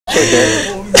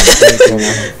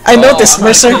I noticed,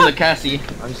 Mercer. I'm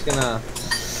just gonna.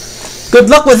 Good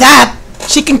luck with that.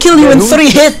 She can kill you in 3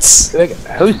 hits.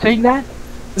 Who's saying that?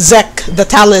 Zek, the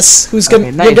Talus, who's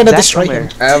gonna you're gonna destroy him.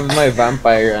 I have my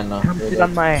vampire and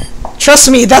On my. Trust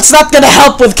me, that's not gonna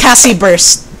help with Cassie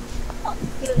burst.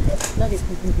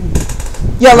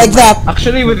 Yeah, like that.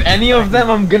 Actually, with any of them,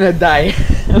 I'm gonna die.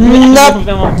 Nope. Of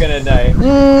them, I'm gonna die.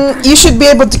 You should be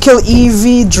able to kill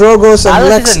Eevee, Drogos, and Talus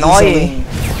Lex is annoying.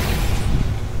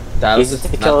 Talus is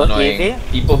not annoying.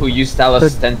 People who use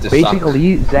Talus tend to suck.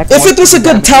 Basically, Zach. If it was a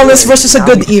good Talus versus a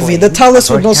good Eevee, the Talus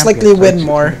would most likely win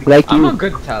more. Like I'm you. a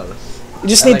good Talus. You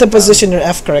just need to position your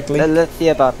F correctly. Let's see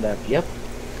about that. Yep.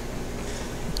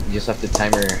 You just have to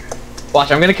timer.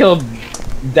 Watch, I'm gonna kill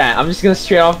Dan. I'm just gonna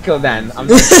straight off kill Dan. I'm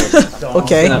just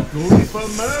Okay.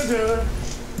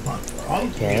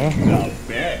 Okay.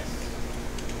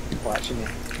 Watching it.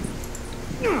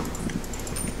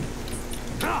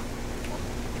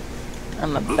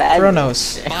 I'm a bad.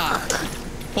 Chronos. 5,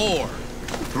 4,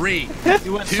 3.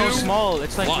 You went so small.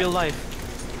 It's like real life.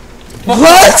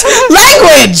 What?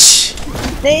 Language!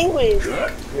 Language.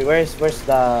 Where's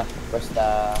the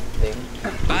thing?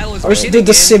 Battle is Or do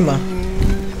the Sima.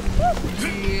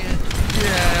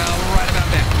 Yeah, right about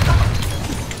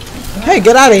that. Hey,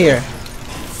 get out of here.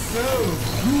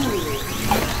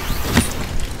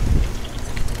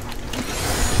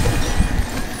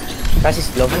 Cassie's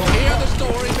slow. Here the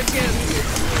story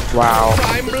begins. Wow.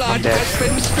 Prime blood dead. has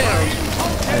been spilled.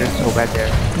 That is so bad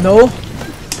there. No.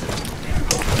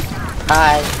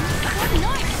 Hi.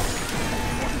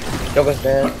 Joker's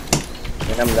there.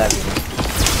 And I'm lagging.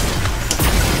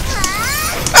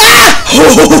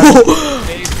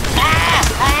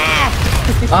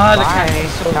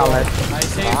 the Talus. I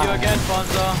saved you again,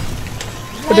 Fonzo.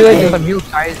 What do I do? Some heal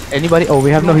guys. Anybody? Oh,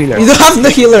 we have no healer. You don't have the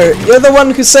healer. You're the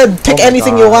one who said pick Oh my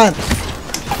anything you want.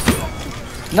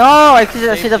 No, I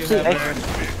should have.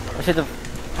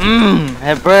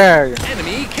 Heber.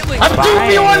 Enemy killing. I'm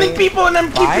 2v1ing people and I'm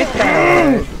Bye,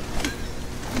 keeping.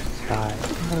 Talus.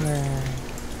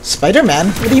 Spider-Man?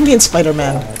 What do you mean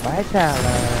Spider-Man? Bye, Talus.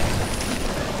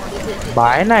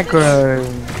 Bye, Necro.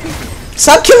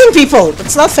 Stop killing people!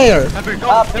 It's not fair.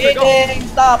 Stop baiting!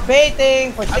 Stop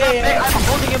baiting! For shame! I'm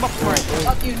holding him up for it.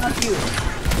 Not you, not you.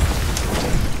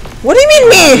 What do you mean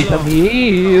me? Some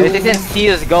heal. This isn't see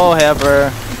us go,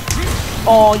 Heber.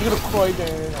 Oh, you're gonna cry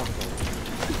there.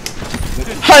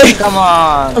 Hi! Come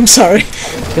on. I'm sorry.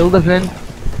 Kill the Zen.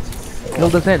 Kill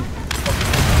the Zen.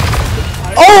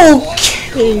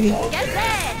 Okay.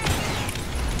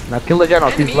 Now kill the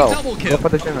Genos. He's Enemy low. double Go kill. for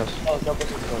the Genos.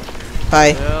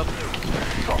 Hi.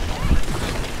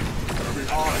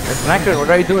 Necro, what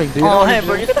are you doing? Do you know Oh, what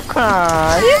Heber, you're gonna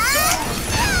cry.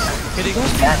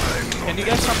 Can you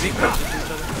guys stop being close to each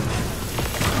other?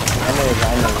 I know.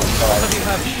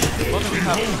 Both of you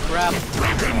have crap.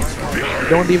 You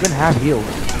don't even have heals.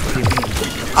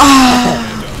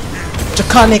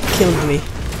 Draconic killed me.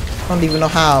 I don't even know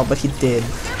how, but he did.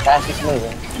 Cash is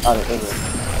moving. Oh, no,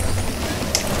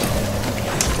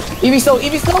 Eevee slow,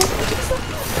 Eevee slow.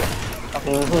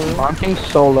 Launching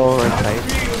solo right side.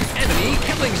 Enemy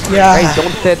killing spree. Guys, Yeah.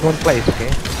 don't stay at one place, okay?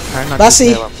 Try not to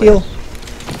Lassie, stay at one place. heal.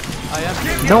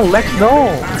 No, Lex,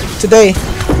 no! Today.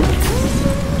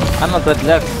 I'm a good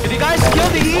luck. Can you guys kill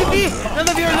the Eevee? None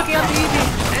of you are looking at the Eevee.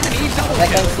 Enemy double I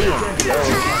can kill. see him. At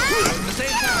the same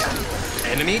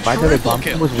time. Enemy By the way, triple bomb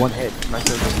kill. was one hit. Not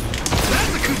sure.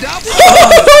 That's a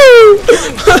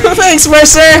quadruple. Thanks,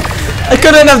 Mercer. I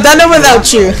couldn't have done it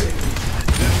without you.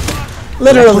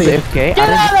 Literally. Okay,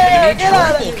 Enemy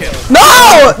triple kill.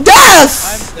 No!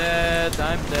 Death!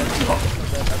 I'm dead.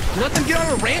 Let them get on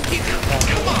a rampage.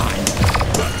 Come on.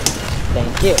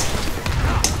 Thank you.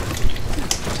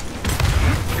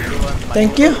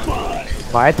 Thank you.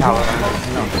 Bye, Tower.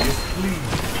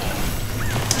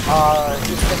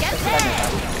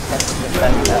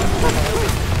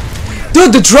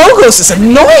 Dude, the Drogos is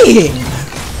annoying!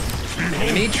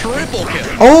 Enemy triple kill.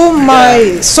 Oh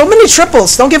my, so many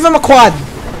triples. Don't give him a quad.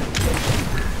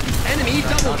 Enemy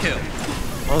double kill.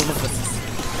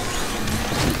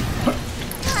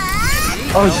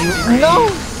 Oh, no!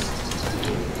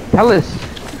 Talus,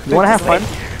 you wanna have fun?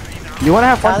 You wanna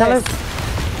have fun, Talus?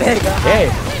 There you go. Hey,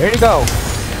 there you go.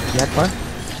 You had fun?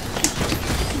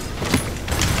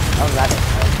 I'm lagging.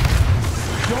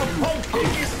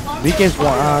 Weak is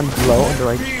one below on the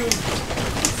right.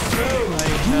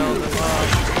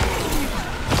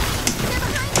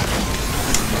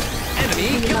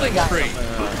 Enemy killing spree.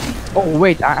 Oh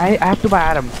wait, I have to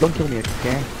buy items. Don't kill me,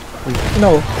 okay? Please,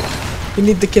 No. We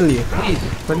need to kill you. please,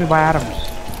 let me buy items.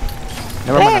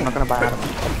 Never mind, I'm not gonna buy items.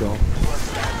 Let's go.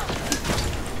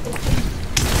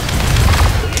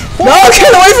 No, get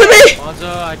away from me! Monzo,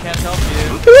 I can't help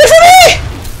you. Get away from me!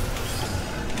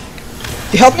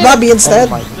 You helped Bobby instead.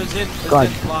 Oh my The Zin God.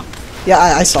 block. Yeah,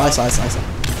 I saw.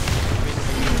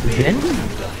 Zin?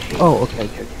 Oh, okay.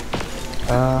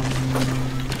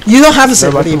 You don't have a They're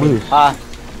set. What about do you to mean? lose.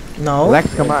 No.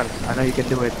 Lex, come on. I know you can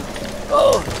do it.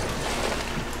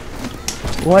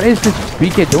 What is this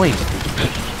BK doing?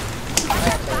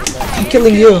 I'm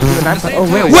killing you. Oh,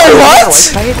 wait, Wait,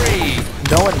 what?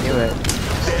 No one knew it.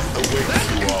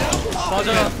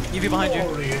 Monzo, Eevee behind you.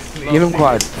 Give him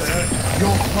quad.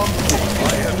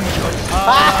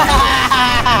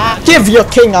 Give your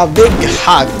king a big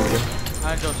hug.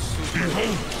 Hanzo super.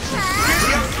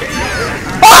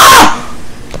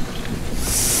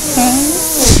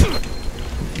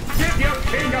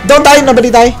 Don't die, nobody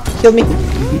die. Kill me.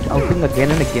 He's outing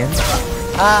again and again.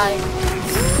 I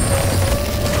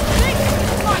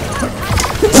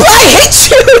hate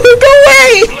you! Go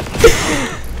away!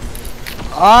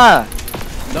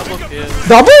 Double kill.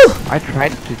 Double? I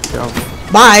tried to jump.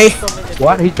 Bye.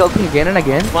 What? He's ulting again and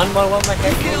again? One more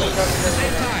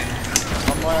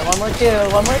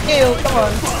kill, come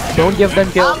on. Don't give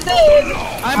them kills.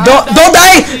 Don't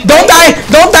die! Don't die! Don't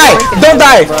die! Don't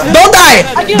die! Don't die!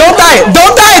 Don't die!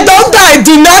 Don't die! Don't die!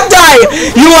 Do not die!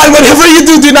 You want whatever you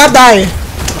do not die!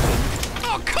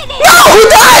 No! Who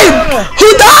died?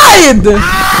 Who died?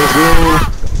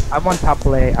 I'm on top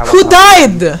lane. Who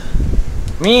died?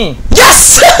 Me.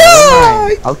 Yes!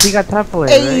 I'll take a top lane.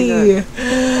 Very good.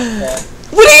 Hey.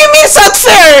 What do you mean it's not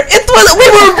fair? It was we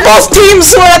were both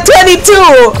teams were at 22.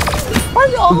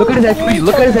 Look at his HP.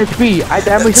 Look at his HP. I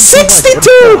damaged him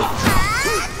 62.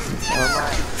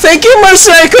 Thank you,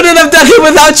 Mercer. I couldn't have done it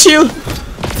without you.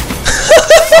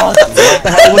 What the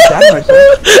hell was that, Mercer?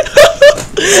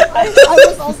 I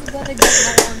was also gonna get my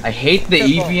own. I hate the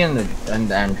Eevee and the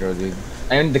Andro, dude.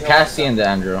 I mean the Cassie and the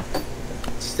Andro.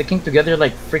 Sticking together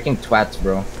like freaking twats,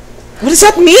 bro. What does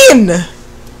that mean?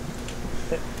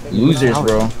 Losers,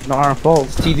 bro. Not our fault.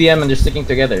 It's TDM and they're sticking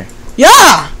together.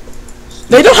 Yeah.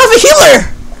 They don't have a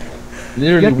healer.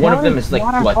 Literally, Yeah, one of them is like,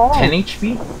 not our what, fault. 10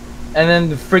 HP? And then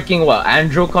the freaking, what,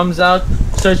 Andro comes out,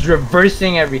 starts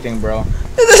reversing everything, bro.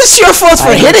 This is your fault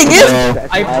for hitting him.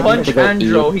 I punch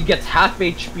Andro, he gets half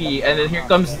HP, and then here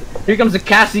comes the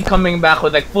Cassie coming back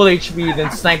with like full HP,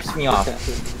 then snipes me off.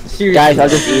 Seriously. Guys, I'll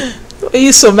just eat. Why are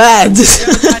you so mad?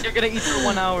 You're gonna eat for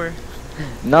 1 hour.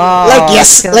 No. Like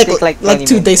yes, it's gonna take like 20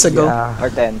 2 days ago. Yeah. Or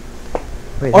 10.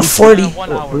 Wait, Or he's 40.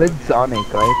 1 hour. Blitz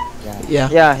Sonic, right? Yeah.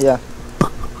 Yeah.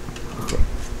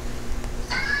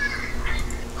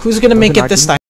 Who's gonna make it this time?